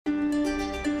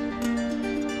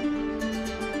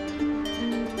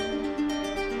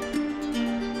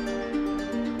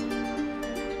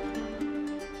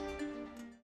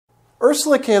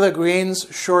Ursula K. Leguin's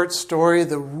short story,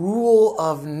 The Rule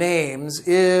of Names,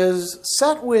 is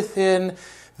set within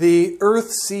the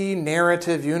Earthsea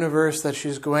narrative universe that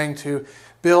she's going to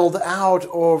build out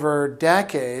over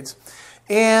decades.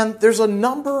 And there's a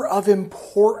number of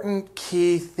important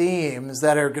key themes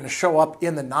that are going to show up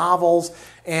in the novels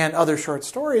and other short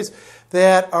stories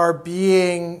that are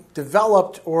being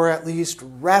developed or at least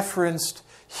referenced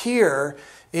here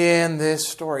in this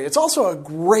story. It's also a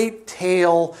great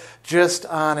tale just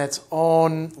on its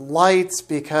own lights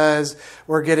because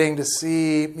we're getting to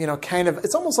see,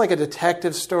 it's almost like a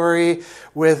detective story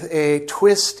with a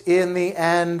twist in the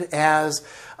end, as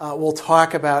we'll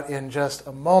talk about in just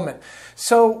a moment.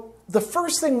 So the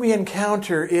first thing we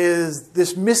encounter is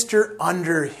this Mr.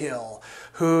 Underhill,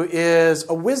 who is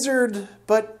a wizard,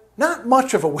 but not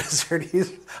much of a wizard.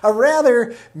 He's a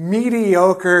rather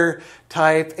mediocre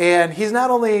type, and he's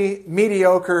not only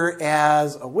mediocre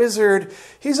as a wizard,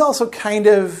 he's also kind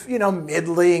of,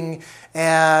 middling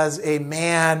as a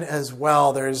man as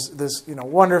well. There's this,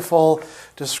 wonderful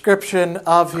description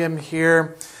of him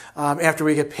here after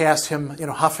we get past him,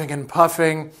 huffing and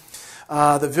puffing.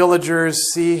 The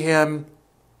villagers see him,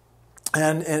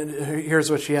 and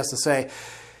here's what she has to say.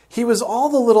 He was all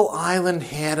the little island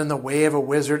had in the way of a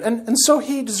wizard, and so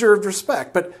he deserved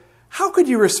respect. But how could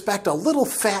you respect a little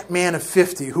fat man of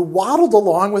 50 who waddled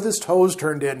along with his toes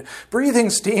turned in, breathing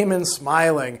steam and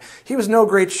smiling? He was no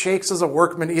great shakes as a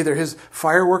workman either. His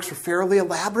fireworks were fairly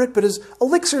elaborate, but his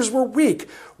elixirs were weak.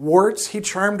 Warts he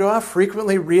charmed off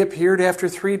frequently reappeared after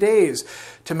 3 days.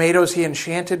 Tomatoes he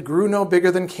enchanted grew no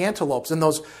bigger than cantaloupes. In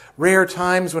those rare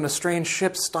times when a strange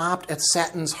ship stopped at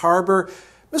Satin's harbor,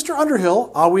 Mr.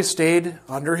 Underhill always stayed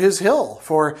under his hill,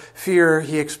 for fear,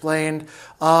 he explained,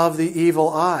 of the evil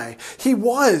eye. He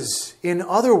was, in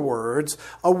other words,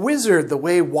 a wizard the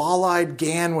way wall-eyed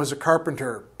Gan was a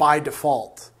carpenter, by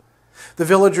default. The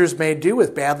villagers made do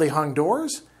with badly hung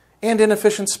doors and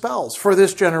inefficient spells for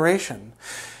this generation.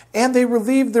 And they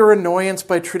relieved their annoyance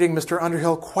by treating Mr.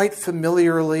 Underhill quite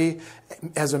familiarly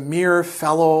as a mere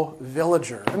fellow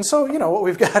villager. And so, what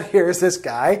we've got here is this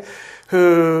guy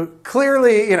who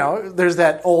clearly, there's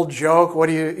that old joke, what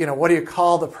do you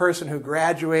call the person who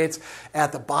graduates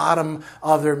at the bottom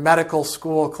of their medical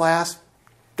school class?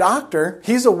 Doctor.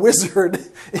 He's a wizard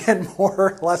in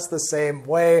more or less the same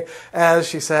way, as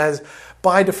she says,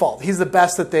 by default. He's the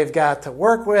best that they've got to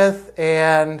work with,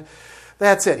 and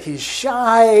that's it. He's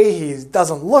shy. He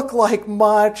doesn't look like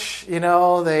much.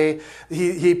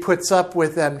 He puts up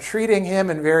with them treating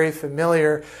him in very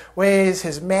familiar ways.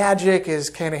 His magic is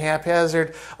kind of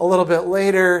haphazard. A little bit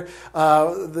later,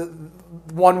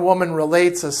 one woman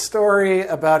relates a story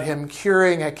about him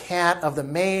curing a cat of the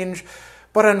mange.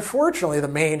 But unfortunately, the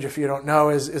mange, if you don't know,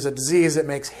 is a disease that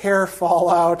makes hair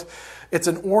fall out. It's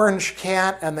an orange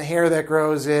cat, and the hair that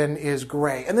grows in is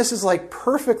gray. And this is like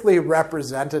perfectly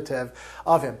representative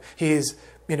of him. He's,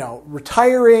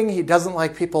 retiring. He doesn't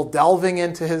like people delving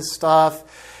into his stuff.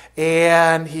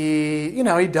 And he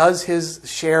does his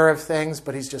share of things,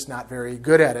 but he's just not very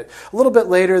good at it. A little bit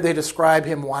later, they describe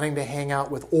him wanting to hang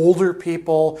out with older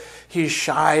people. He's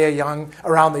shy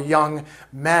around the young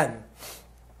men.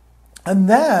 And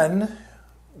then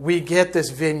we get this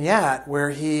vignette where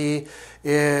he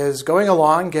is going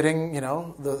along, getting,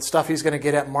 the stuff he's going to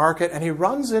get at market, and he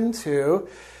runs into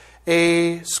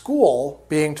a school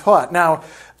being taught. Now,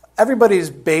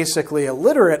 everybody's basically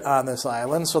illiterate on this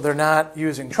island, so they're not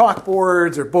using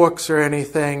chalkboards or books or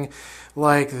anything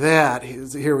like that.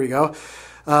 Here we go.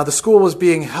 The school was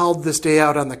being held this day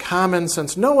out on the common.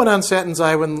 Since no one on Satin's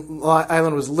Island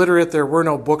was literate, there were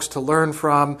no books to learn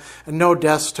from, and no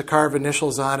desks to carve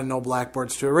initials on, and no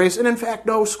blackboards to erase, and in fact,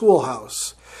 no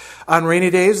schoolhouse. On rainy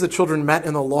days, the children met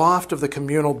in the loft of the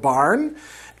communal barn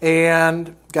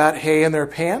and got hay in their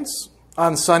pants.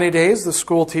 On sunny days, the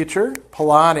school teacher,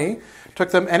 Polani,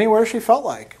 took them anywhere she felt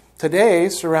like. Today,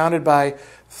 surrounded by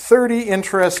 30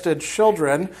 interested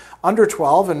children under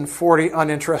 12 and 40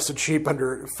 uninterested sheep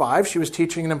under 5, she was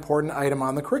teaching an important item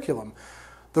on the curriculum,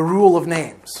 the rule of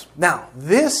names. Now,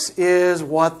 this is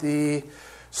what the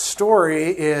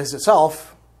story is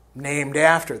itself named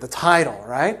after, the title,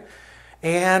 right?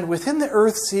 And within the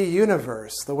Earthsea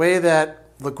universe, the way that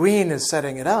Leguin is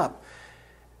setting it up,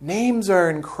 names are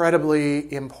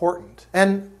incredibly important.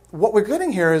 And what we're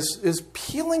getting here is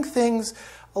peeling things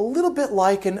a little bit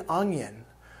like an onion.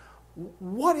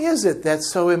 What is it that's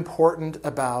so important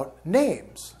about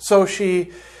names? So she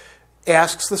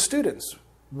asks the students,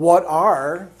 what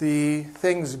are the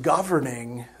things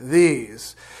governing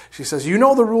these? She says, you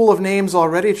know the rule of names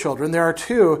already, children. There are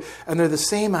 2, and they're the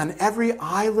same on every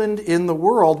island in the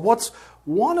world. What's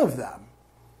one of them?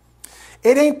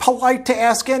 "It ain't polite to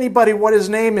ask anybody what his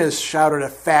name is," shouted a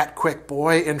fat, quick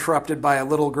boy, interrupted by a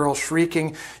little girl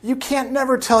shrieking, "You can't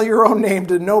never tell your own name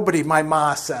to nobody, my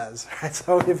ma says."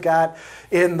 So we've got,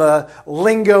 in the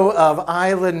lingo of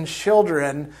island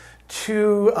children,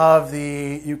 two of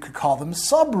the, you could call them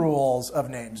sub-rules of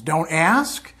names. Don't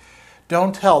ask,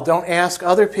 don't tell. Don't ask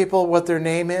other people what their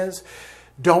name is.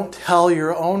 Don't tell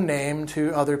your own name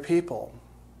to other people.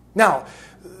 Now,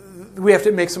 we have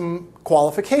to make some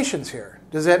qualifications here.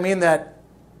 Does that mean that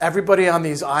everybody on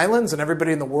these islands and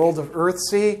everybody in the world of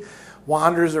Earthsea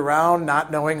wanders around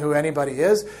not knowing who anybody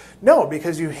is? No,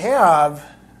 because you have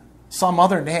some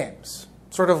other names,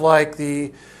 sort of like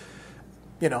the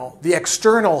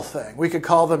external thing. We could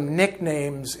call them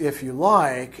nicknames if you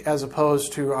like, as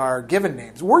opposed to our given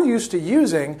names. We're used to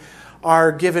using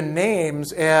our given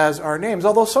names as our names,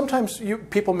 although sometimes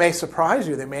people may surprise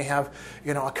you. They may have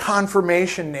a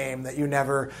confirmation name that you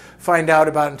never find out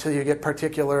about until you get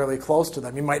particularly close to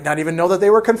them. You might not even know that they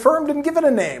were confirmed and given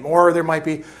a name, or there might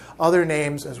be other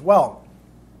names as well.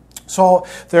 So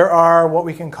there are what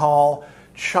we can call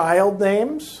child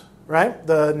names, right?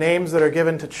 The names that are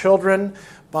given to children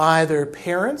by their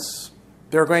parents.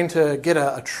 They're going to get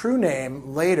a true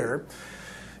name later.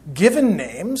 Given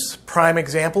names, prime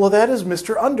example of that is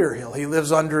Mr. Underhill. He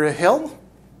lives under a hill.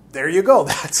 There you go.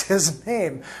 That's his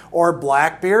name. Or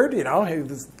Blackbeard,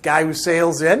 the guy who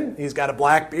sails in, he's got a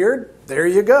black beard. There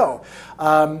you go.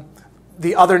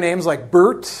 The other names like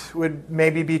Bert would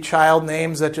maybe be child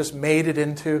names that just made it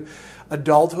into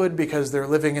adulthood because they're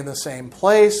living in the same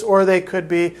place, or they could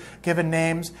be given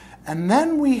names. And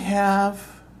then we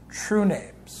have true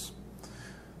names.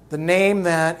 The name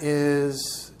that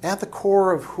is at the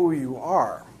core of who you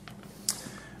are.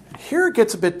 Here it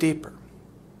gets a bit deeper.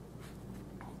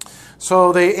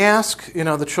 So they ask,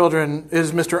 the children,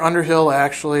 is Mr. Underhill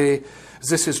actually, is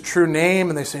this his true name?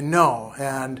 And they say no.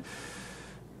 And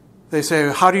they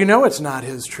say, how do you know it's not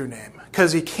his true name?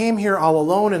 Because he came here all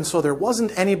alone, and so there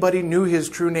wasn't anybody knew his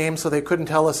true name, so they couldn't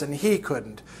tell us, and he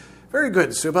couldn't. Very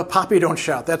good, Suba. Poppy, don't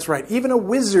shout. That's right. Even a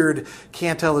wizard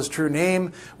can't tell his true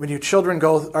name. When you children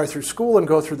are through school and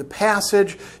go through the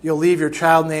passage, you'll leave your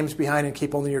child names behind and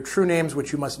keep only your true names,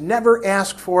 which you must never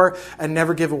ask for and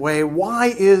never give away.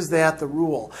 Why is that the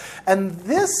rule? And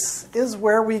this is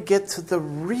where we get to the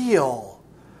real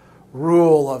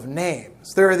rule of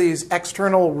names. There are these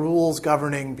external rules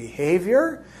governing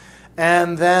behavior,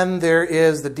 and then there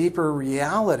is the deeper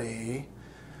reality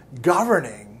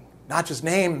governing not just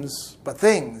names, but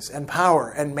things and power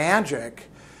and magic.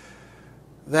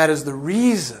 That is the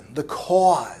reason, the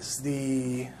cause,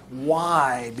 the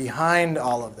why behind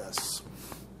all of this.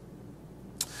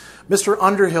 Mr.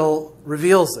 Underhill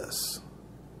reveals this.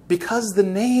 Because the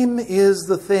name is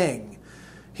the thing,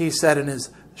 he said in his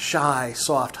shy,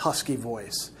 soft, husky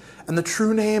voice. And the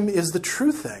true name is the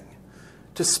true thing.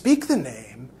 To speak the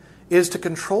name is to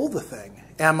control the thing.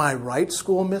 Am I right,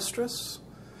 schoolmistress?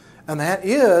 And that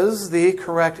is the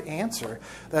correct answer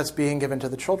that's being given to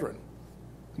the children.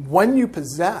 When you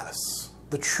possess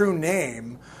the true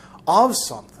name of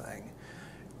something,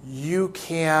 you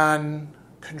can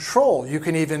control, you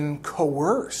can even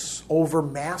coerce,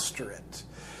 overmaster it.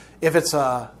 If it's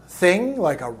a thing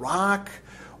like a rock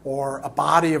or a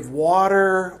body of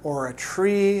water or a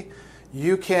tree,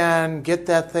 you can get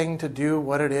that thing to do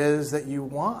what it is that you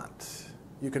want.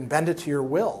 You can bend it to your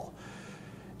will.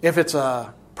 If it's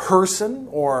a person,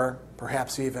 or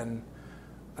perhaps even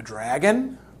a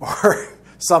dragon, or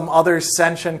some other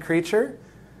sentient creature,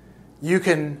 you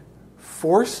can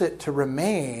force it to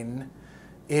remain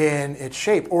in its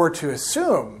shape, or to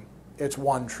assume its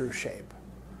one true shape.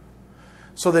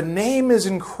 So the name is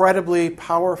incredibly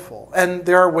powerful, and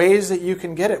there are ways that you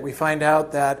can get it. We find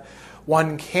out that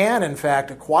one can, in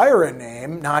fact, acquire a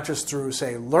name, not just through,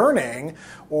 say, learning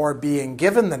or being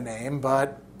given the name,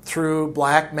 but through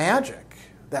black magic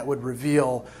that would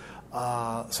reveal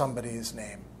somebody's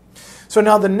name. So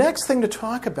now the next thing to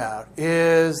talk about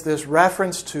is this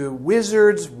reference to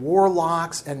wizards,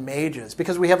 warlocks, and mages,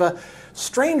 because we have a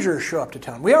stranger show up to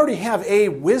town. We already have a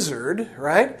wizard,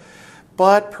 right?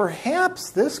 But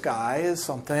perhaps this guy is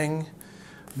something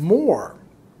more.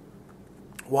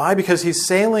 Why? Because he's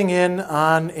sailing in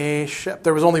on a ship.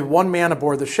 There was only one man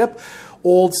aboard the ship.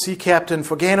 Old Sea Captain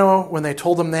Fogano, when they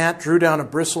told him that, drew down a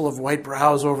bristle of white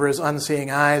brows over his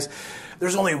unseeing eyes.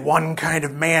 There's only one kind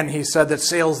of man, he said, that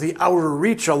sails the outer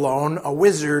reach alone, a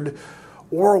wizard,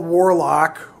 or a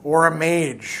warlock, or a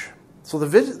mage. So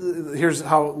here's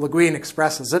how Leguin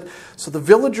expresses it. So the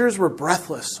villagers were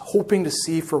breathless, hoping to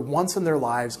see for once in their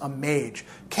lives a mage.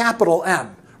 Capital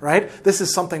M, right? This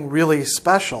is something really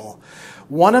special.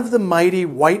 one of the mighty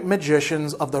white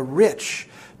magicians of the rich,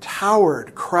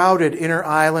 towered, crowded inner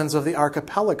islands of the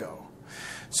archipelago.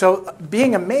 So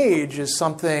being a mage is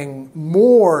something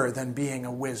more than being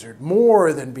a wizard,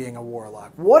 more than being a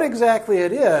warlock. What exactly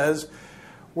it is,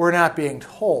 we're not being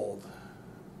told.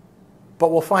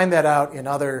 But we'll find that out in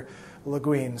other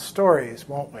Leguin stories,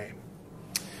 won't we?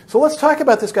 So let's talk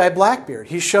about this guy, Blackbeard.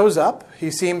 He shows up. He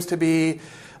seems to be,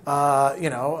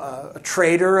 a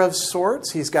trader of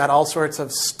sorts. He's got all sorts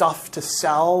of stuff to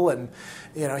sell, and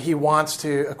he wants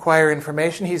to acquire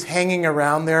information. He's hanging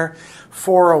around there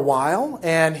for a while,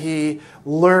 and he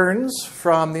learns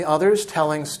from the others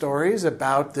telling stories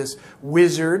about this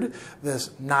wizard,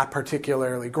 this not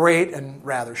particularly great and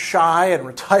rather shy and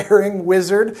retiring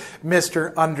wizard,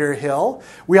 Mr. Underhill.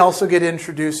 We also get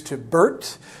introduced to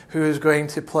Bert, who is going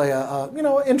to play a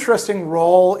interesting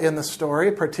role in the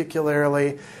story,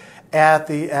 particularly at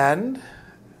the end.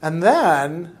 And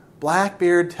then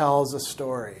Blackbeard tells a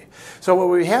story. So what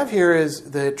we have here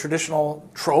is the traditional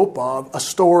trope of a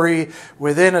story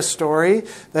within a story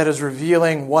that is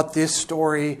revealing what this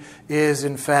story is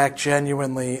in fact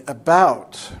genuinely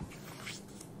about.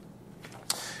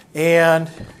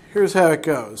 And here's how it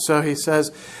goes. So he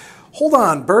says, "Hold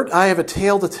on, Bert, I have a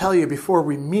tale to tell you before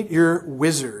we meet your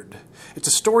wizard. It's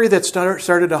a story that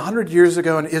started 100 years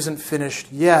ago and isn't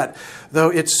finished yet, though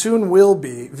it soon will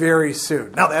be, very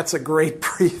soon." Now, that's a great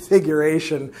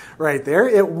prefiguration right there.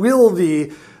 It will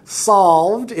be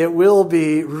solved. It will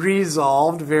be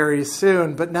resolved very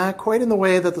soon, but not quite in the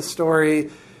way that the story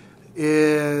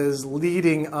is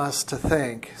leading us to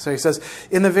think. So he says,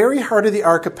 "In the very heart of the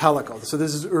archipelago," so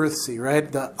this is Earthsea,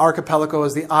 right? The archipelago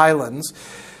is the islands.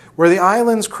 "Where the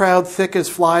islands crowd thick as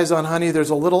flies on honey, there's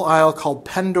a little isle called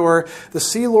Pendor. The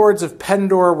sea lords of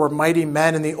Pendor were mighty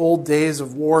men in the old days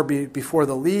of war before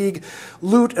the League.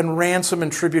 Loot and ransom and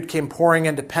tribute came pouring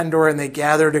into Pendor, and they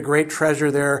gathered a great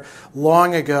treasure there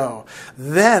long ago.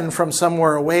 Then, from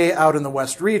somewhere away out in the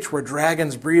West Reach, where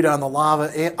dragons breed on the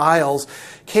lava isles,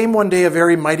 came one day a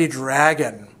very mighty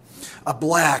dragon, a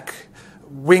black,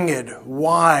 winged,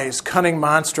 wise, cunning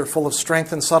monster full of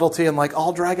strength and subtlety, and like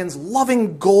all dragons,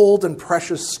 loving gold and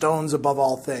precious stones above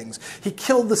all things. He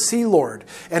killed the Sea Lord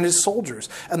and his soldiers,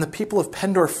 and the people of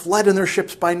Pendor fled in their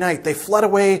ships by night. They fled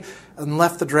away and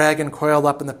left the dragon coiled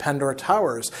up in the Pendor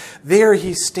towers. There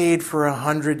he stayed for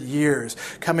 100 years,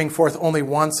 coming forth only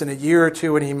once in a year or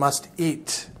two, and he must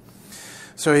eat."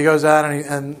 So he goes on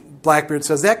and Blackbeard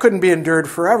says, "That couldn't be endured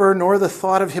forever, nor the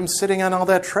thought of him sitting on all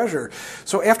that treasure.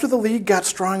 So after the League got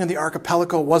strong and the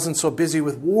archipelago wasn't so busy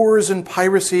with wars and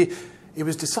piracy, it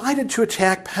was decided to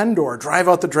attack Pendor, drive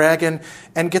out the dragon,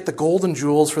 and get the gold and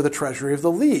jewels for the treasury of the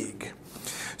League.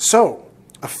 So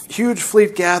a huge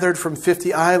fleet gathered from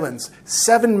 50 islands.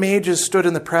 7 mages stood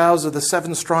in the prows of the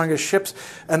 7 strongest ships,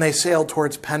 and they sailed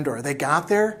towards Pendor. They got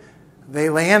there, they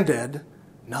landed,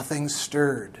 nothing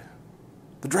stirred.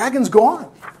 The dragon's gone.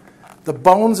 The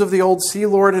bones of the old Sea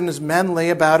Lord and his men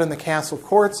lay about in the castle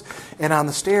courts and on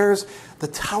the stairs. The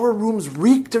tower rooms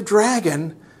reeked of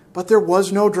dragon, but there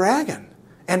was no dragon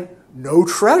and no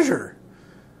treasure.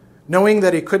 Knowing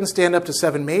that he couldn't stand up to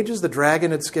 7 mages, the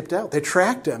dragon had skipped out. They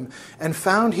tracked him and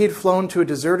found he'd flown to a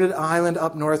deserted island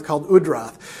up north called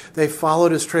Udrath. They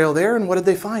followed his trail there, and what did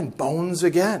they find? Bones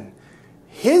again.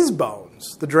 His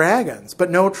bones, the dragon's, but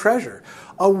no treasure.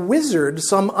 A wizard,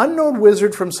 some unknown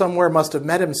wizard from somewhere, must have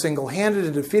met him single-handed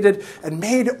and defeated and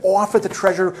made off with the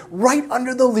treasure right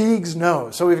under the League's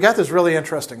nose." So we've got this really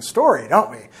interesting story,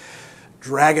 don't we?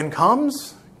 Dragon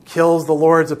comes, kills the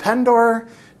lords of Pendor,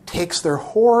 takes their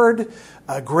hoard,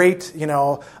 a great,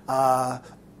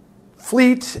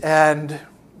 fleet and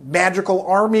magical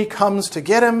army comes to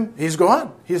get him. He's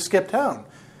gone. He's skipped town.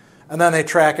 And then they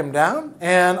track him down,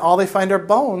 and all they find are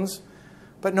bones,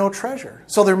 but no treasure.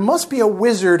 So there must be a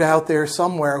wizard out there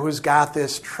somewhere who's got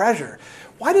this treasure.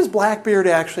 Why does Blackbeard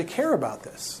actually care about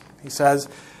this? He says,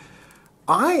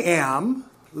 "I am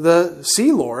the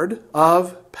Sea Lord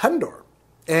of Pendor,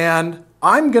 and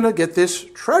I'm going to get this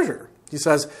treasure." He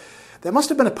says, "That must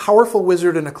have been a powerful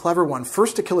wizard and a clever one.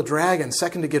 First to kill a dragon,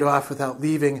 second to get off without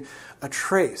leaving a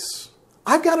trace.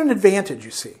 I've got an advantage,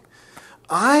 you see.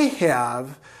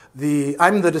 I'm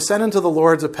the descendant of the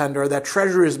lords of Pendor. That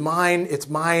treasure is mine. It's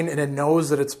mine, and it knows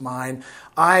that it's mine.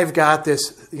 I've got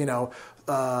this,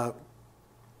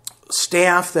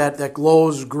 staff that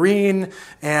glows green,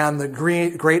 and the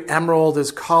great emerald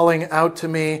is calling out to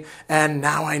me, and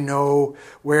now I know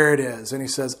where it is." And he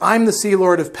says, "I'm the Sea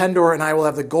Lord of Pendor, and I will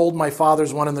have the gold my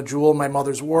fathers won and the jewel my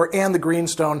mothers wore, and the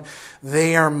greenstone.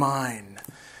 They are mine."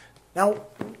 Now,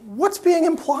 what's being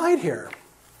implied here?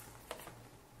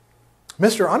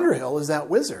 Mr. Underhill is that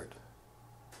wizard.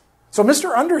 So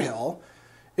Mr. Underhill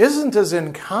isn't as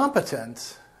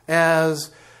incompetent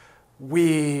as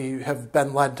we have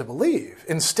been led to believe.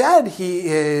 Instead, he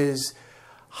is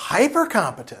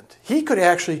hyper-competent. He could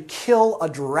actually kill a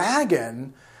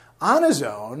dragon on his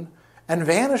own and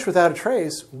vanish without a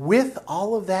trace with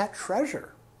all of that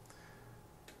treasure.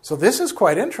 So this is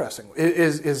quite interesting.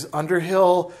 Is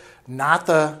Underhill not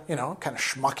the, kind of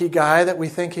schmucky guy that we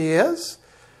think he is?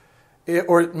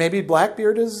 Or maybe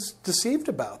Blackbeard is deceived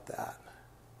about that.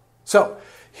 So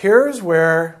here's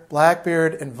where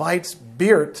Blackbeard invites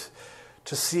Beard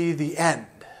to see the end,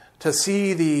 to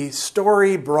see the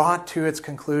story brought to its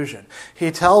conclusion.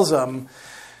 He tells him,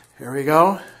 here we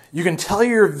go, you can tell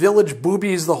your village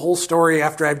boobies the whole story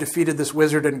after I've defeated this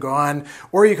wizard and gone,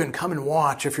 or you can come and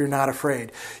watch if you're not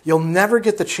afraid. You'll never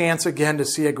get the chance again to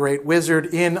see a great wizard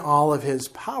in all of his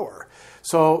power.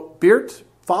 So Beard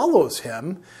follows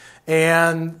him,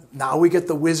 and now we get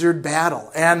the wizard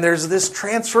battle. And there's this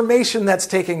transformation that's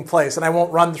taking place. And I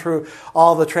won't run through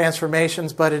all the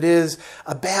transformations, but it is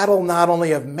a battle not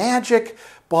only of magic,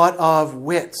 but of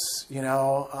wits.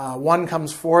 One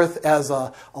comes forth as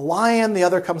a lion, the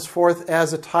other comes forth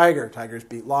as a tiger. Tigers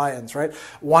beat lions, right?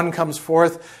 One comes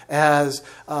forth as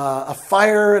a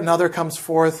fire, another comes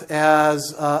forth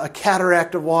as a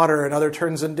cataract of water, another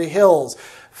turns into hills.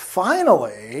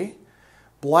 Finally,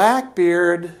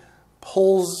 Blackbeard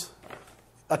pulls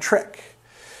a trick,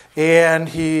 and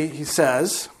he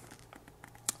says,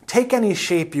 take any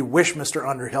shape you wish, Mr.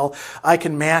 Underhill. I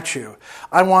can match you.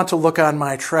 I want to look on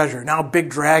my treasure. Now, big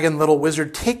dragon, little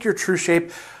wizard, take your true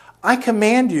shape. I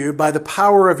command you by the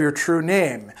power of your true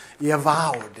name,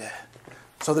 Yavowed.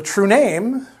 So the true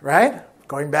name, right?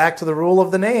 Going back to the rule of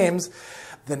the names,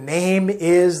 the name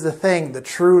is the thing. The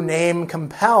true name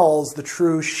compels the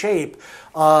true shape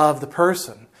of the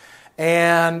person.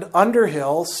 And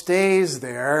Underhill stays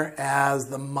there as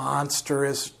the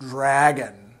monstrous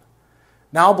dragon.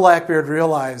 Now Blackbeard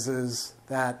realizes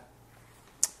that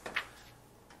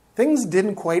things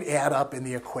didn't quite add up in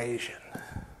the equation.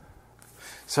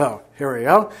 So here we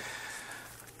go.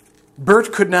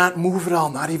 Bert could not move at all,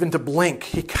 not even to blink.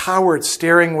 He cowered,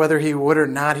 staring whether he would or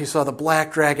not. He saw the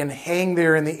black dragon hang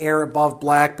there in the air above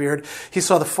Blackbeard. He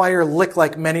saw the fire lick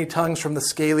like many tongues from the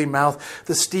scaly mouth,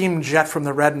 the steam jet from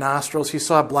the red nostrils. He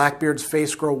saw Blackbeard's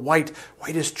face grow white,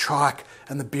 white as chalk,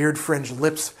 and the beard-fringed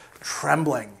lips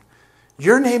trembling.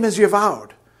 Your name is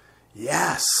Yavowed.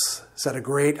 Yes, said a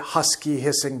great husky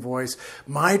hissing voice.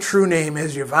 My true name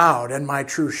is Yavowed, and my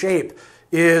true shape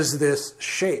is this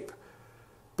shape.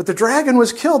 But the dragon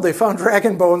was killed. They found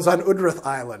dragon bones on Udrith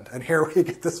Island. And here we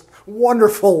get this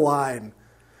wonderful line.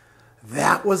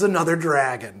 That was another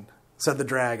dragon, said the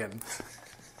dragon.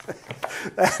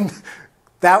 And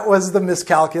that was the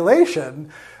miscalculation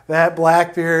that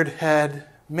Blackbeard had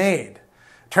made.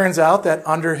 Turns out that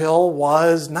Underhill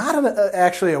was not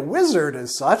actually a wizard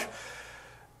as such,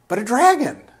 but a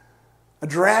dragon. A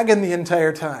dragon the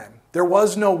entire time. There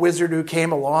was no wizard who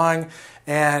came along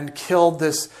and killed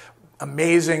this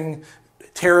amazing,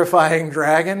 terrifying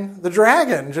dragon. The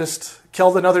dragon just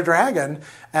killed another dragon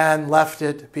and left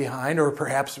it behind, or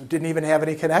perhaps didn't even have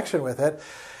any connection with it,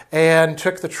 and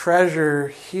took the treasure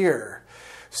here.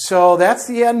 So that's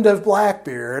the end of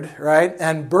Blackbeard, right?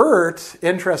 And Bert,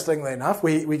 interestingly enough,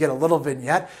 we get a little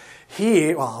vignette.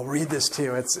 I'll read this to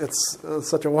you. It's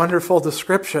such a wonderful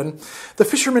description. The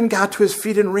fisherman got to his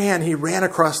feet and ran. He ran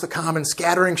across the common,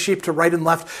 scattering sheep to right and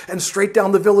left, and straight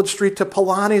down the village street to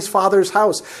Polani's father's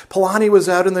house. Polani was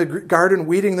out in the garden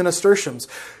weeding the nasturtiums.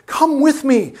 Come with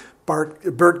me,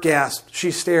 Bert gasped.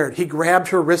 She stared. He grabbed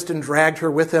her wrist and dragged her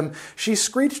with him. She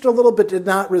screeched a little but did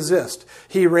not resist.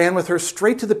 He ran with her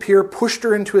straight to the pier, pushed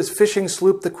her into his fishing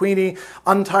sloop, the Queenie,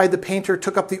 untied the painter,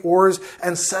 took up the oars,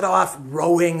 and set off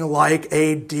rowing like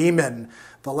a demon.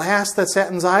 The last that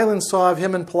Satins Island saw of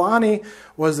him and Polani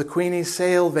was the Queenie's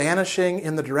sail vanishing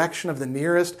in the direction of the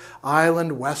nearest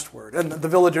island westward. And the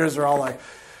villagers are all like,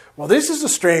 well, this is a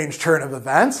strange turn of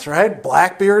events, right?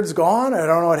 Blackbeard's gone. I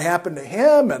don't know what happened to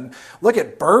him. And look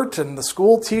at Bert and the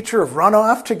school teacher have run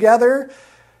off together.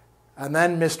 And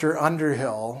then Mr.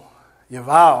 Underhill,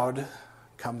 Yavowed,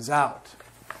 comes out.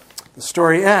 The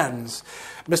story ends.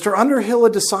 Mr. Underhill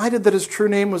had decided that his true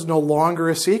name was no longer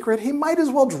a secret. He might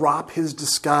as well drop his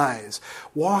disguise.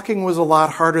 Walking was a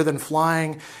lot harder than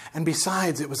flying, and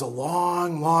besides, it was a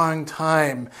long, long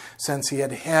time since he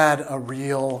had had a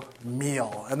real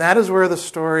meal. And that is where the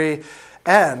story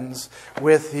ends,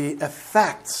 with the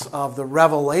effects of the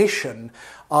revelation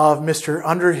of Mr.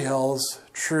 Underhill's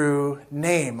true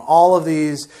name. All of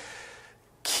these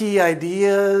key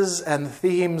ideas and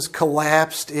themes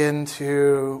collapsed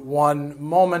into one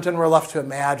moment, and we're left to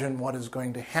imagine what is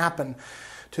going to happen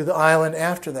to the island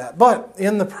after that. But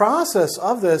in the process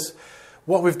of this,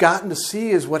 what we've gotten to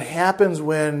see is what happens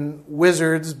when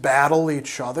wizards battle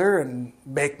each other and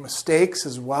make mistakes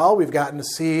as well. We've gotten to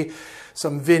see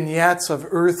some vignettes of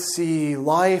Earthsea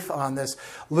life on this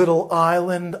little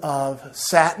island of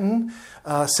Satin,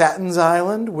 Satin's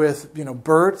Island, with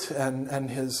Bert and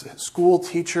his school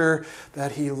teacher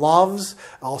that he loves,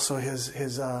 also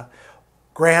his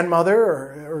grandmother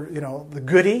or the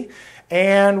goody,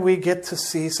 and we get to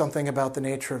see something about the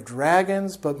nature of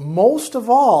dragons, but most of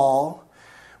all,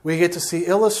 we get to see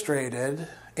illustrated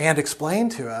and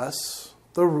explained to us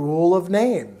the rule of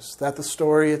names that the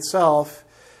story itself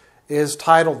is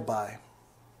titled by.